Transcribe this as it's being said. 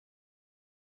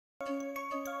So,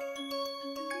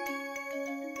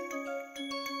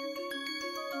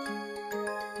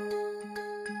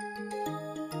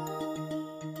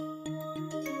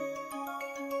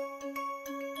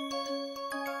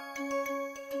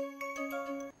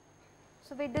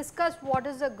 we discussed what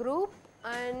is a group,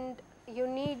 and you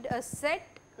need a set,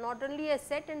 not only a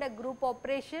set and a group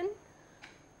operation,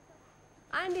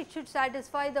 and it should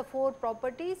satisfy the 4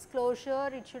 properties: closure,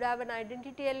 it should have an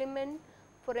identity element.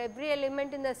 For every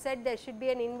element in the set there should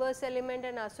be an inverse element,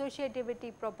 and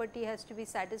associativity property has to be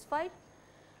satisfied.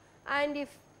 And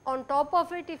if on top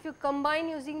of it, if you combine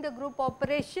using the group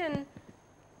operation,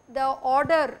 the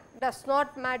order does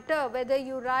not matter whether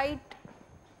you write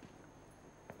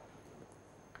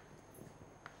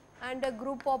and a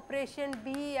group operation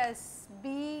B as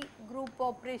B group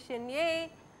operation A,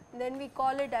 then we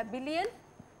call it abelian.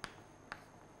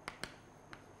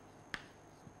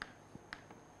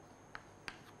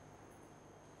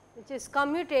 Which is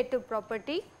commutative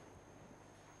property.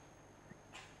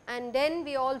 And then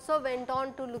we also went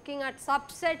on to looking at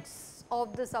subsets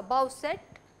of this above set,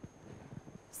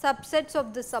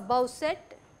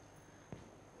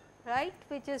 right,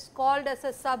 which is called as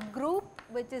a subgroup,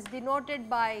 which is denoted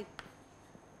by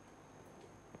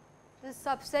this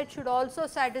subset should also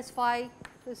satisfy,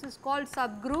 this is called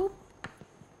subgroup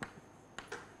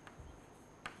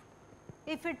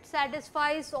if it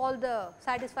satisfies all the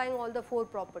satisfying all the 4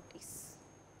 properties.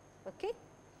 Okay.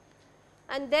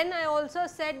 And then I also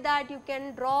said that you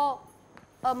can draw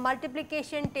a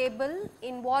multiplication table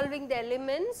involving the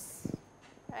elements,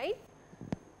 right.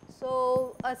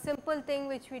 So, a simple thing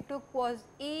which we took was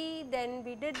E, then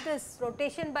we did this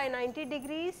rotation by 90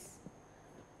 degrees,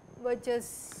 which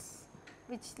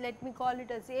let me call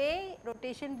it as A,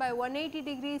 rotation by 180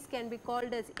 degrees can be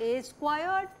called as A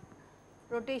squared,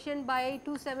 rotation by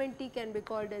 270 can be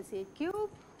called as A cube.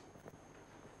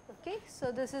 Okay.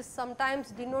 So, this is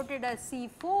sometimes denoted as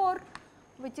C4,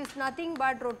 which is nothing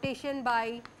but rotation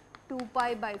by 2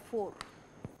 pi by 4.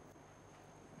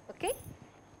 Okay.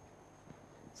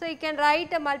 So, you can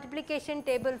write a multiplication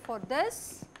table for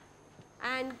this,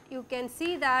 and you can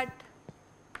see that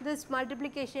this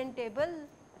multiplication table,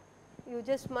 you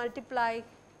just multiply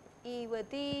E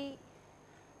with E,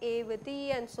 A with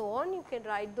E and so on, you can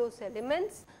write those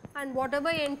elements, and whatever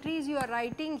entries you are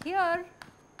writing here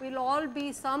will all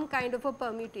be some kind of a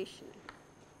permutation.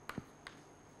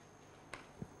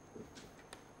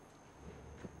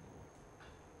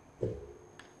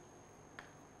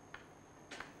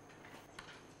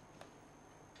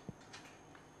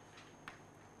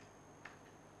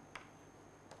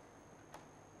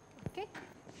 Okay.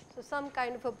 So, some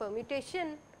kind of a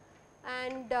permutation,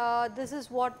 and this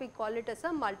is what we call it as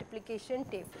a multiplication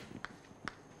table.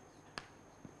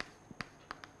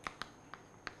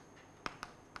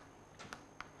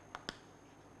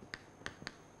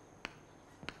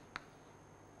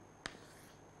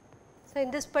 So, in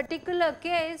this particular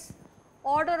case,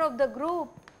 order of the group,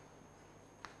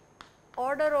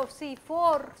 order of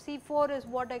C4 is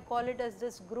what I call it as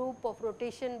this group of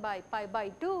rotation by pi by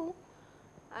 2,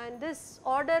 and this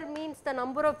order means the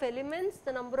number of elements.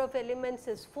 The number of elements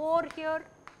is 4 here,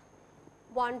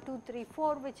 1, 2, 3,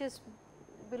 4, which is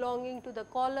belonging to the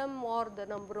column, or the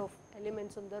number of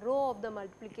elements on the row of the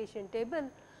multiplication table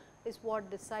is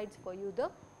what decides for you the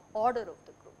order of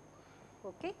the group.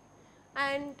 Okay.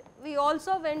 And we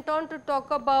also went on to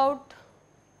talk about,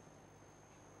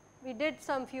 we did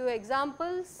some few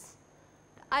examples.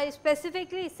 I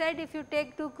specifically said if you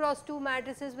take 2 cross 2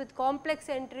 matrices with complex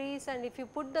entries, and if you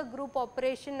put the group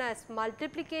operation as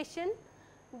multiplication,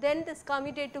 then this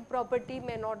commutative property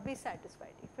may not be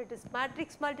satisfied. If it is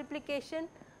matrix multiplication,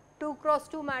 2 cross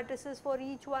 2 matrices for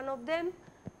each one of them,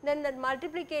 then that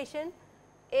multiplication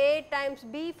A times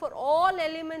B for all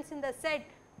elements in the set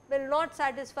will not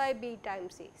satisfy B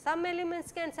times A. Some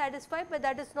elements can satisfy, but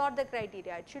that is not the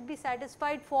criteria. It should be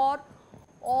satisfied for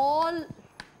all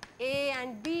A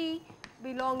and B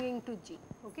belonging to G.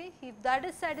 Okay. If that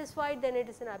is satisfied, then it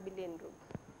is an abelian group.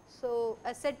 So,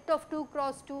 a set of 2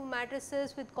 cross 2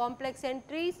 matrices with complex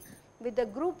entries with the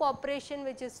group operation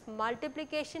which is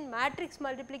multiplication, matrix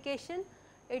multiplication,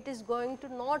 it is going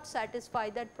to not satisfy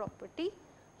that property.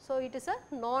 So, it is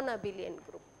a non-abelian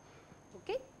group.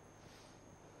 Okay.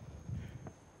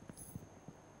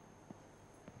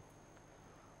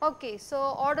 Okay,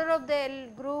 so order of the L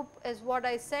group is what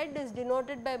I said is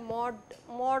denoted by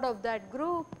mod of that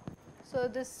group. So,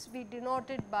 this we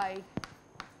denoted by,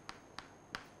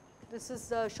 this is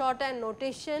the shorthand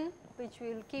notation which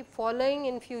we will keep following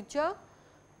in future,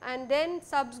 and then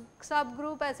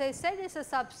subgroup, as I said, is a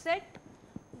subset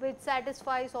which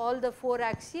satisfies all the 4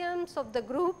 axioms of the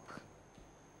group.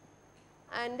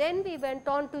 and then we went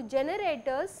on to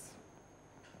generators.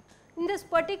 In this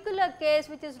particular case,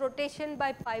 which is rotation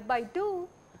by pi by 2,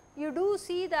 you do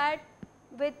see that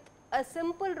with a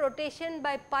simple rotation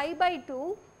by pi by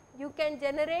 2, you can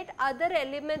generate other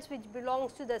elements which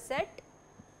belongs to the set,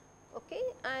 okay.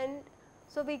 And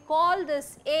so we call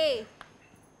this A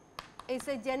is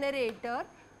a generator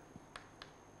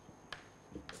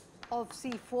of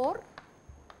C4,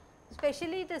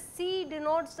 especially the C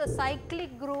denotes the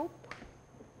cyclic group,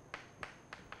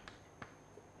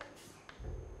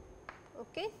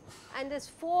 okay, and this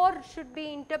 4 should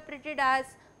be interpreted as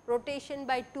rotation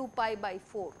by 2 pi by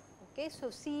 4, okay. So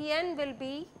Cn will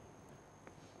be,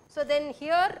 so then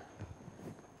here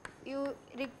you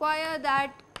require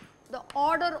that the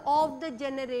order of the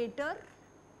generator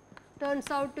turns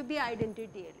out to be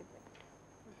identity element,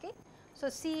 okay. So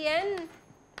Cn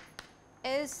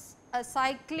is a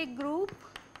cyclic group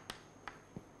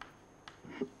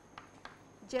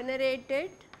generated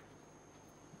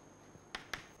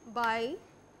by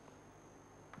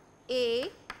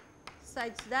A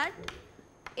such that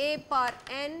A power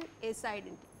n is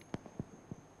identity,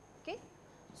 okay.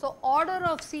 So order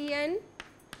of Cn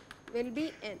will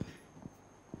be n,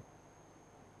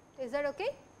 is that okay?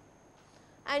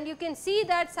 And you can see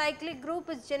that cyclic group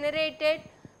is generated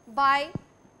by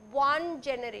one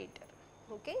generator,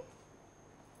 okay,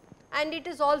 and it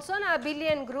is also an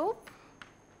abelian group.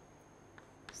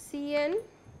 Cn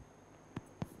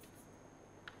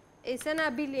is an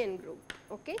abelian group,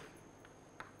 okay,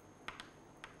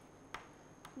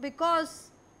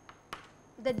 because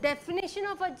the definition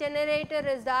of a generator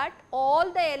is that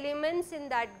all the elements in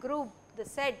that group, the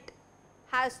set,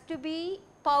 has to be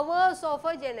powers of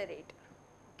a generator,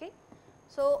 okay.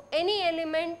 So any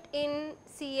element in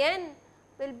Cn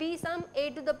will be some a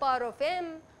to the power of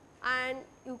m, and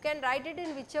you can write it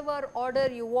in whichever order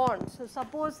you want. So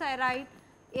suppose I write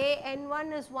a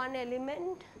n1 is one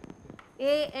element,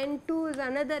 a n2 is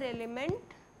another element,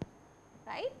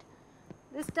 right.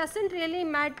 This does not really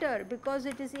matter because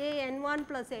it is a n1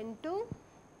 plus n2,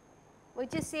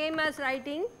 which is same as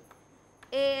writing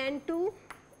a n2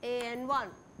 a n1.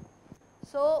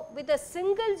 So with a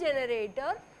single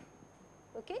generator,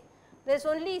 okay, there is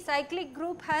only cyclic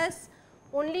group has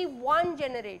only one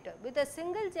generator. With a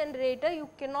single generator you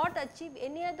cannot achieve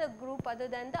any other group other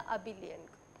than the abelian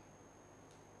group,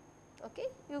 okay.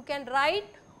 You can write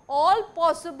all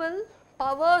possible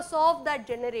powers of that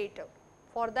generator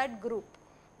for that group,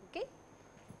 okay.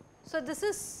 So this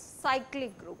is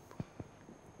cyclic group,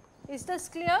 is this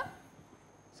clear?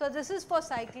 So this is for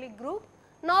cyclic group.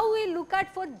 Now we look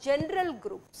at for general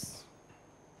groups,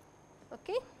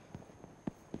 okay.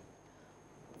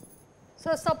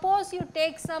 So suppose you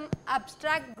take some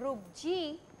abstract group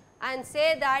G and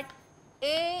say that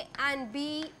A and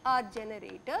B are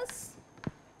generators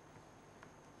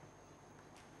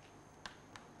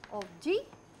of G,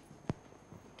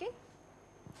 okay.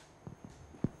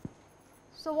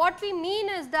 So what we mean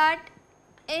is that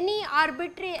any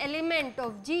arbitrary element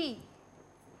of G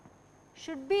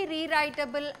should be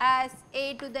rewritable as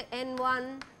a to the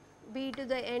n1, b to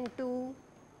the n2,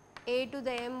 a to the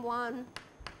m1,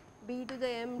 b to the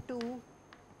m2,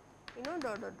 you know,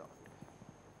 dot dot dot.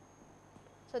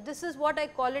 So this is what I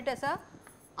call it as a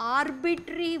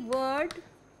arbitrary word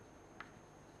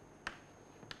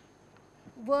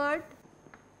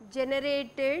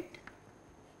generated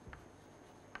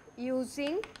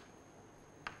using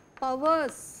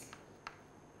powers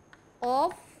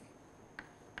of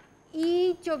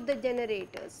each of the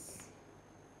generators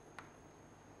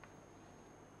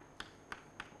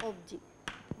of G,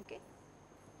 okay.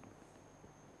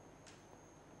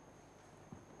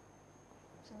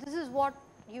 So this is what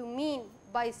you mean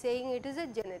by saying it is a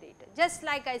generator. Just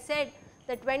like I said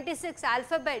the 26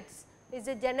 alphabets is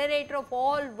a generator of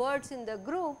all words in the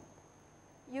group,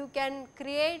 you can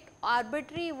create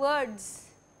arbitrary words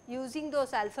using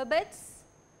those alphabets.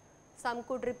 Some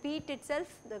could repeat itself,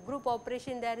 the group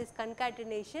operation there is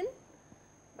concatenation,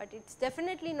 but it is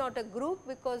definitely not a group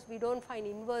because we do not find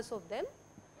inverse of them.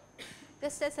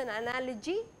 Just as an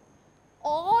analogy,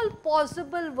 all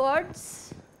possible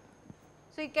words,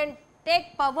 so you can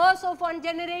take powers of one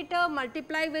generator,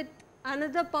 multiply with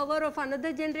another power of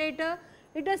another generator,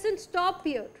 it does not stop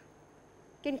here,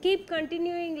 can keep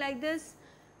continuing like this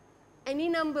any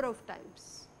number of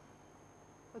times,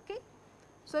 okay.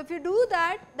 So if you do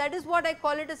that, that is what I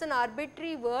call it as an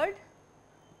arbitrary word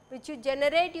which you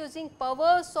generate using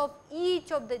powers of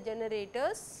each of the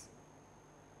generators,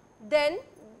 then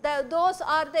those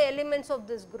are the elements of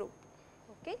this group,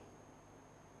 okay.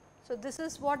 So this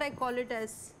is what I call it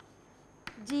as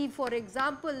G, for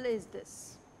example, is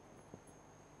this,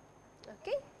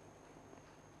 Okay.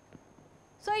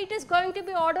 So, it is going to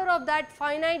be order of that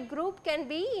finite group can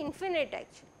be infinite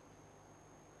actually.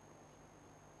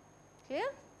 Clear?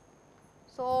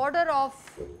 So, order of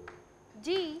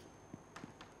G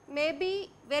may be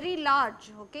very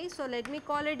large. Okay. So, let me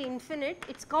call it infinite,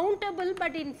 it is countable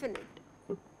but infinite.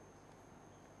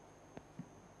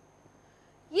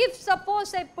 If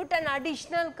suppose I put an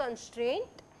additional constraint,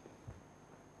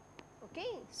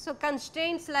 okay. So,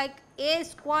 constraints like A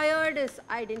squared is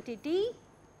identity,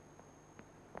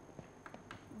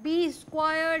 B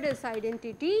squared is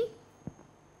identity,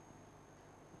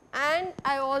 and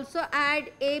I also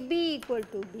add AB equal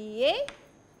to BA,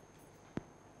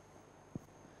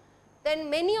 then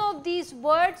many of these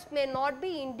words may not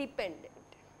be independent.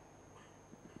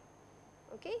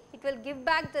 Okay. It will give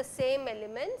back the same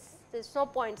elements, there is no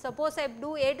point. Suppose I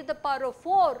do A to the power of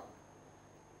 4,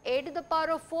 A to the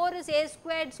power of 4 is A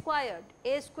squared squared,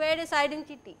 A squared is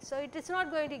identity. So, it is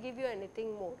not going to give you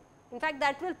anything more. In fact,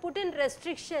 that will put in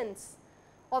restrictions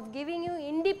of giving you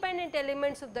independent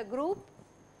elements of the group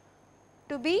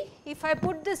to be, if I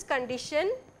put this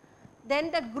condition,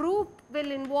 then the group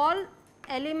will involve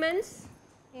elements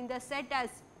in the set as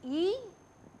E,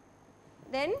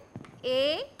 then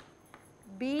A,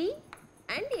 B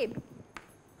and AB.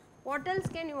 What else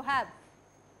can you have?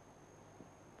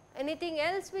 Anything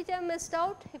else which I missed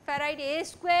out? If I write A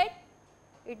squared,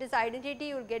 it is identity,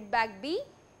 you will get back B.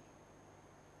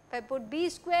 If I put B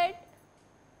squared,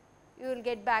 you will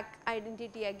get back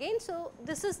identity again. So,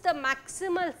 this is the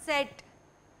maximal set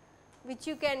which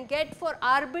you can get for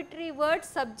arbitrary words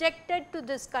subjected to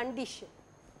this condition.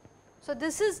 So,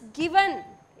 this is given.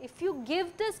 If you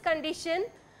give this condition,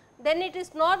 then it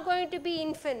is not going to be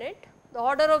infinite. The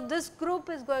order of this group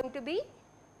is going to be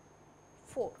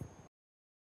 4.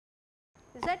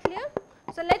 Is that clear?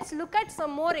 So, let us look at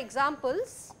some more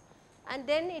examples and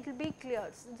then it will be clear.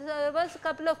 So, there was a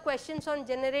couple of questions on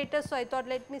generators, so I thought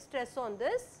let me stress on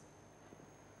this.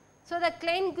 So, the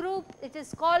Klein group, it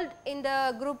is called in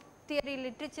the group theory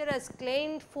literature as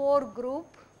Klein 4 group,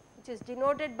 which is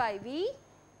denoted by V.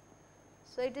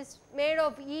 So, it is made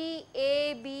of E,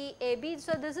 A, B, A, B.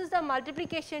 So, this is the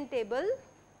multiplication table.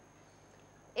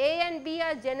 A and B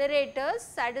are generators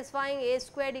satisfying A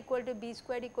squared equal to B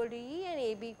squared equal to E and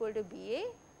AB equal to BA.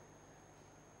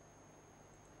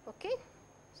 Okay.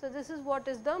 So, this is what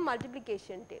is the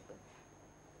multiplication table.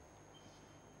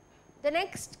 The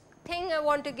next thing I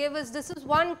want to give is, this is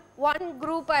one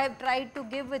group I have tried to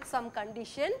give with some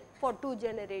condition for 2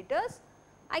 generators.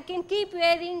 I can keep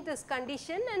varying this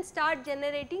condition and start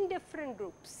generating different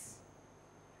groups.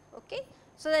 Okay.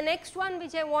 So, the next one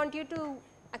which I want you to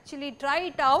actually try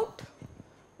it out,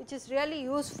 which is really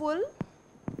useful,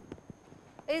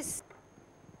 is,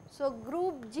 so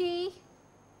group G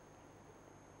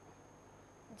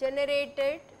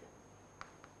generated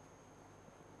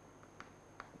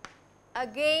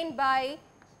again by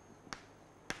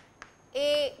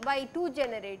 2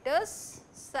 generators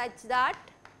such that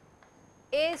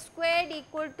A squared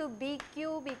equal to B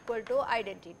cube equal to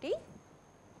identity.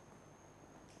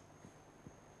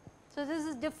 So, this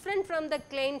is different from the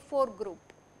Klein 4 group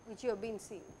which you have been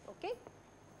seeing. Okay.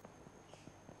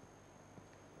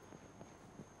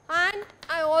 And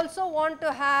I also want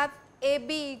to have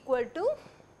AB equal to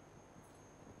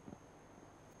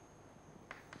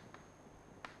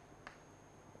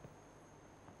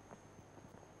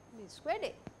B squared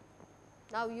A.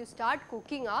 Now, you start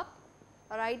cooking up,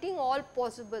 writing all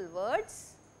possible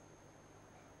words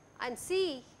and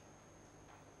see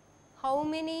how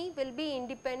many will be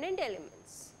independent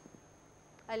elements.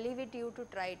 I will leave it to you to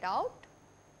try it out.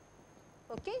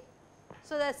 Okay.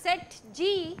 So, the set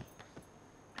G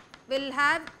will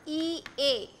have E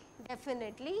A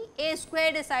definitely, A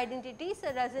squared is identity, so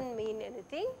it does not mean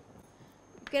anything.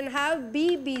 You can have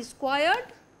B B squared,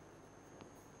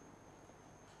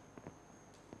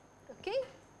 okay,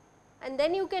 and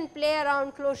then you can play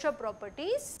around closure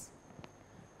properties,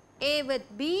 A with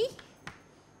B,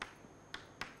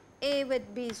 A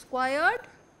with B squared,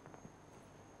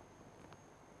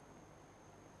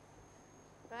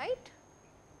 right.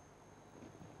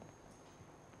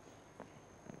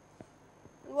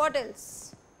 What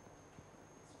else?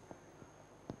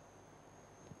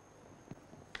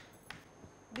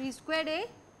 B squared A,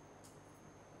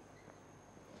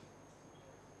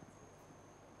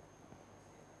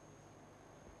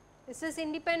 is this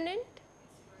independent?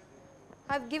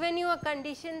 I have given you a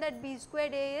condition that B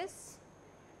squared A is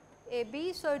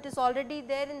AB, so it is already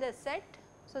there in the set.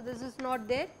 So, this is not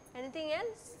there. Anything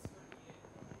else?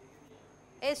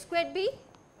 A squared B?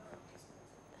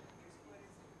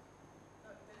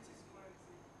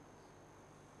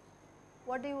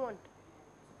 What do you want?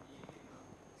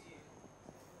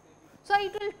 So,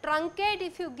 it will truncate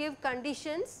if you give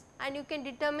conditions and you can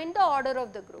determine the order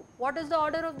of the group. What is the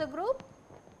order of the group?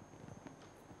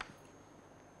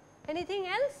 Anything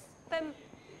else?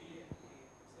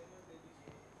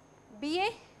 BA,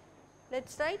 let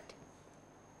us write.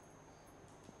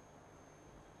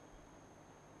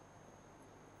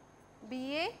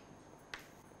 BA,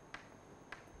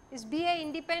 is BA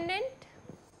independent?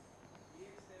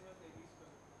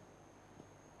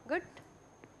 Good.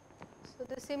 So,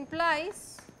 this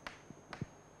implies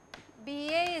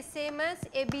BA is same as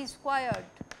AB squared.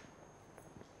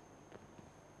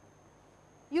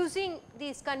 Using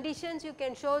these conditions you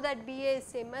can show that BA is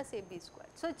same as AB squared.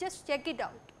 So, just check it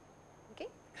out. Okay.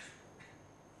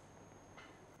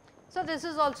 So, this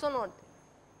is also not there.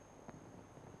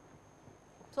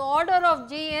 So, order of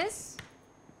G is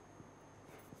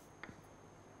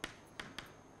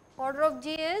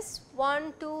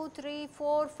 1, 2, 3,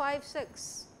 4, 5,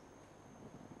 6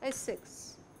 is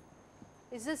 6.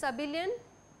 Is this abelian?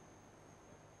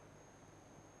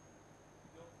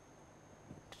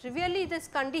 Trivially this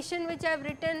condition which I have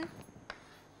written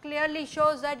clearly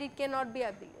shows that it cannot be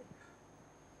abelian,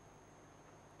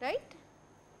 right.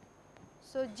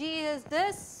 So, G is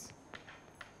this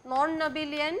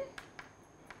non-abelian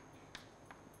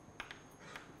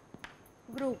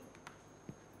group.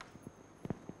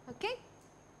 Okay.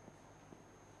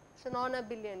 So,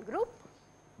 non-abelian group.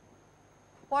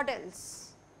 What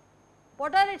else?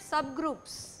 What are its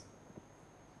subgroups?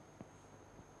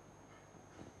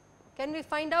 Can we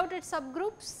find out its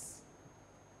subgroups?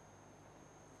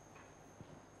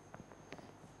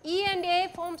 E and A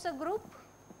forms a group,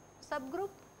 subgroup.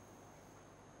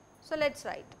 So, let us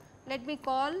write. Let me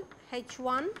call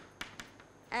H1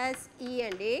 as E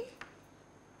and A,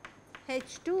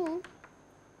 H2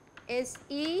 is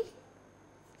E,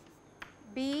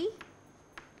 B,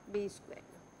 B square.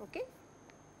 Okay.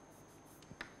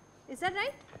 Is that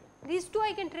right? These two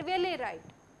I can trivially write.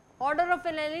 Order of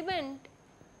an element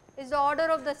is the order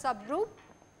of the subgroup,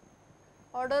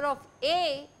 order of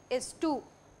A is 2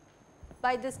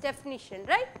 by this definition,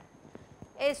 right.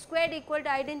 A squared equal to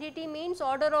identity means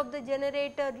order of the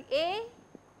generator A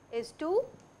is 2,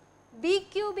 B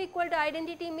cube equal to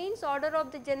identity means order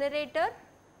of the generator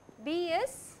B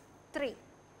is 3.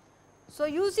 So,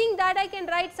 using that I can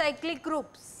write cyclic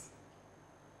groups.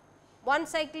 One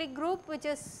cyclic group which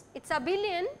is its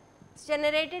abelian, it is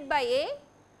generated by A,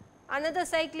 another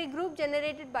cyclic group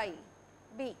generated by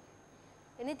B.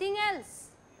 Anything else?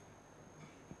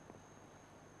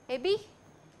 AB?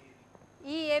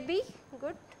 EAB,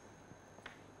 good.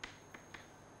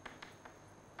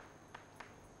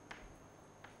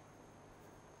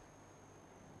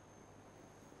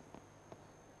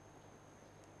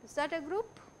 Is that a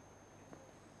group?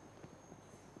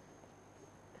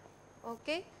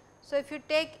 Okay. So, if you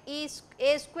take A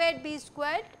squared B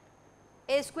squared,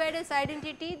 A squared is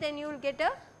identity, then you will get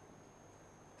a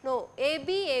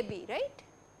AB, right.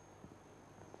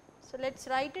 So, let us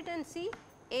write it and see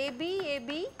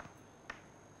AB.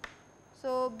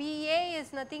 So, BA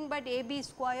is nothing but AB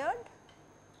squared,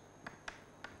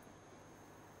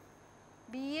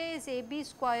 BA is AB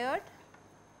squared,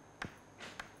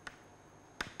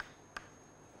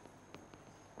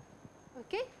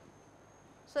 okay.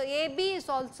 So, AB is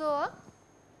also a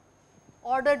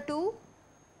order 2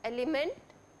 element,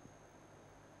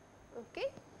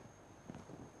 okay.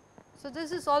 So,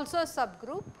 this is also a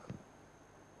subgroup,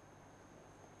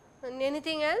 and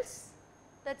anything else?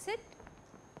 That is it.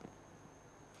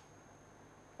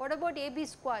 What about AB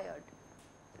squared?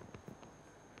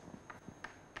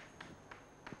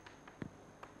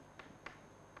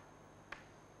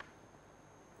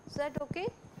 Is that okay?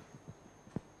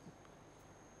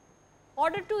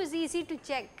 Order 2 is easy to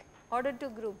check, order 2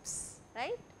 groups,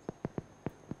 right.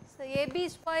 So, AB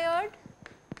squared,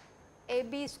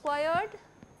 B squared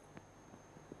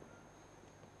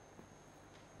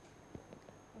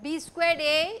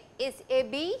A is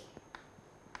AB,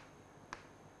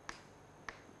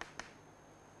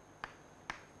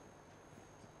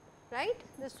 right,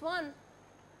 this one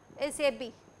is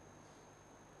AB.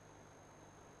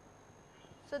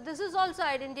 So, this is also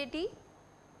identity.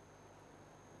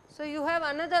 So, you have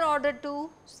another order 2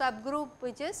 subgroup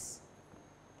which is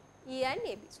E and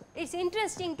AB. So, it is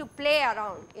interesting to play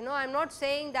around, I am not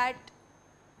saying that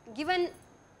given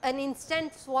an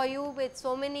instance for you with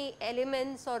so many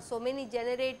elements or so many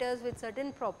generators with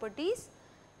certain properties,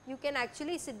 you can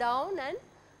actually sit down and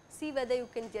see whether you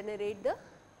can generate the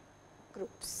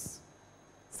groups,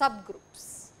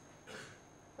 subgroups.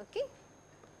 Okay.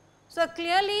 So,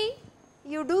 clearly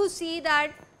you do see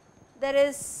that there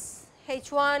is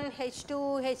H1, H2,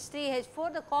 H3,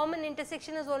 H4, the common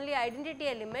intersection is only identity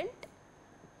element,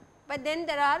 but then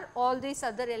there are all these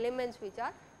other elements which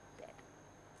are there.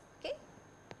 Okay.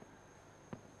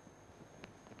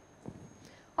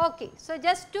 Okay, so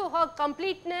just to have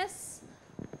completeness,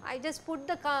 I just put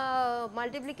the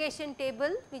multiplication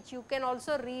table, which you can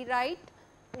also rewrite.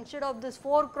 Instead of this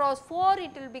 4 cross 4,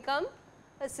 it will become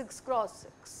a 6 cross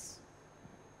 6.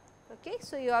 Okay,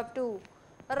 so you have to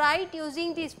write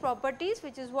using these properties,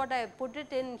 which is what I have put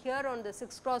it in here on the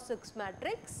 6 cross 6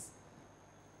 matrix.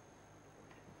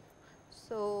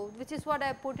 So, which is what I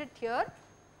have put it here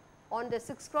on the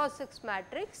 6 cross 6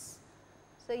 matrix.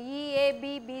 So, E A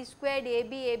B B squared A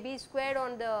B squared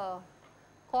on the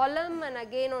column and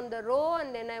again on the row,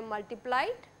 and then I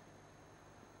multiplied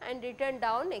and written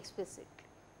down explicitly.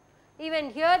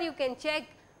 Even here you can check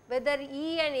whether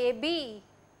E and AB,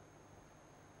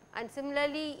 and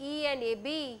similarly E and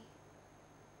AB,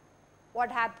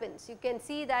 what happens. You can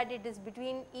see that it is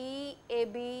between E,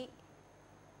 AB,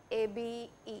 AB,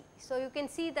 E. So, you can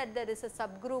see that there is a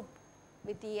subgroup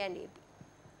with E and AB.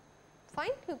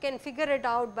 Fine, you can figure it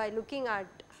out by looking at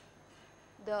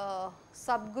the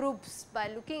subgroups, by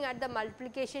looking at the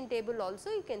multiplication table also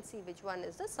you can see which one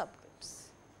is the subgroups.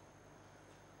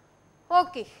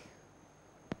 Okay.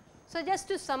 So, just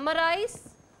to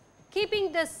summarize,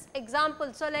 keeping this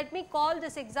example, so let me call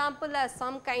this example as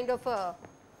some kind of a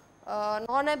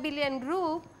non-abelian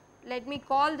group. Let me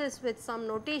call this with some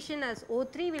notation as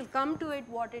O3, we will come to it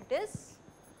what it is.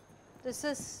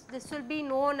 This will be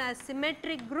known as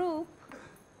symmetric group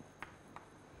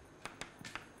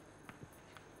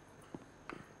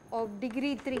of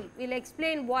degree 3. We will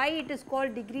explain why it is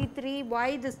called degree 3,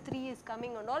 why this 3 is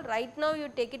coming and all. Right now you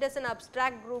take it as an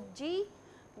abstract group G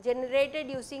generated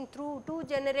using through 2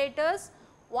 generators,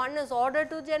 one is order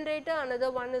 2 generator,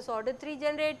 another one is order 3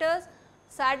 generators,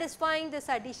 satisfying this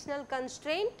additional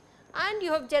constraint, and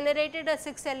you have generated a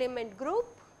 6 element group,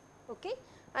 okay.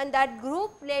 And that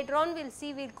group later on we will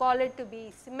see, we will call it to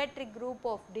be symmetric group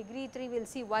of degree 3, we will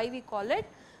see why we call it,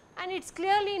 and it is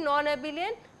clearly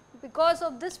non-abelian because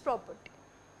of this property.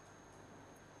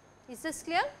 Is this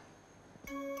clear?